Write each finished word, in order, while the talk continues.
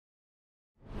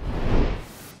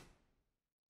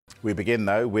We begin,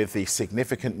 though, with the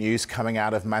significant news coming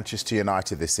out of Manchester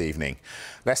United this evening.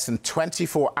 Less than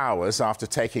 24 hours after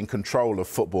taking control of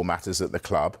football matters at the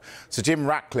club, Sir Jim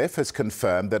Ratcliffe has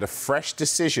confirmed that a fresh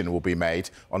decision will be made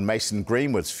on Mason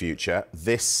Greenwood's future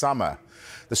this summer.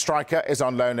 The striker is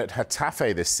on loan at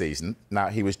Getafe this season. Now,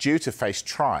 he was due to face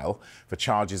trial for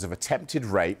charges of attempted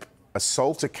rape,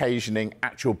 assault occasioning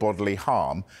actual bodily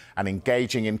harm and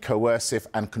engaging in coercive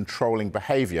and controlling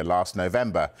behaviour last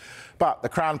November. But the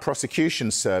Crown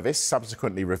Prosecution Service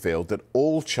subsequently revealed that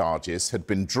all charges had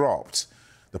been dropped.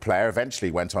 The player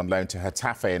eventually went on loan to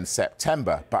Getafe in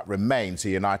September, but remains a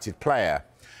United player.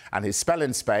 And his spell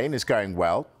in Spain is going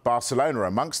well. Barcelona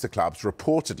amongst the clubs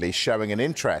reportedly showing an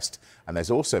interest, and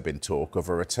there's also been talk of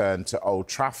a return to Old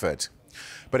Trafford.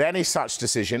 But any such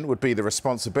decision would be the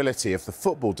responsibility of the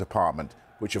football department,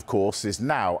 which of course is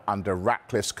now under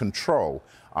Ratcliffe's control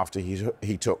after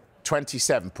he took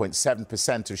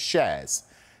 27.7% of shares.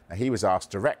 Now, he was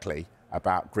asked directly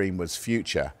about Greenwood's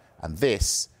future, and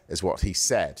this is what he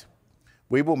said.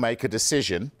 "We will make a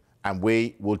decision and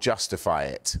we will justify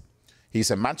it.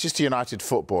 He's a Manchester United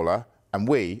footballer and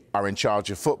we are in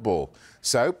charge of football.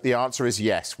 So the answer is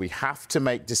yes, we have to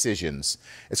make decisions.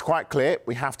 It's quite clear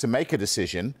we have to make a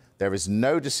decision. There is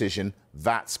no decision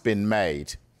that's been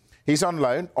made. He's on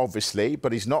loan, obviously,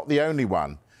 but he's not the only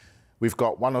one. We've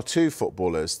got one or two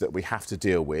footballers that we have to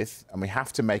deal with and we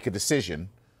have to make a decision,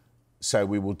 so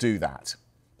we will do that.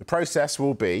 The process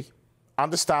will be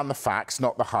understand the facts,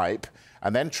 not the hype,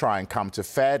 and then try and come to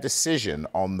fair decision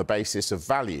on the basis of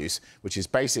values, which is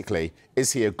basically,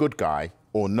 is he a good guy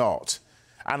or not?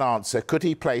 And answer, could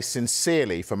he play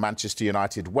sincerely for Manchester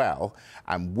United well,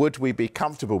 and would we be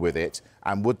comfortable with it,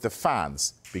 and would the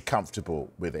fans be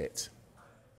comfortable with it?"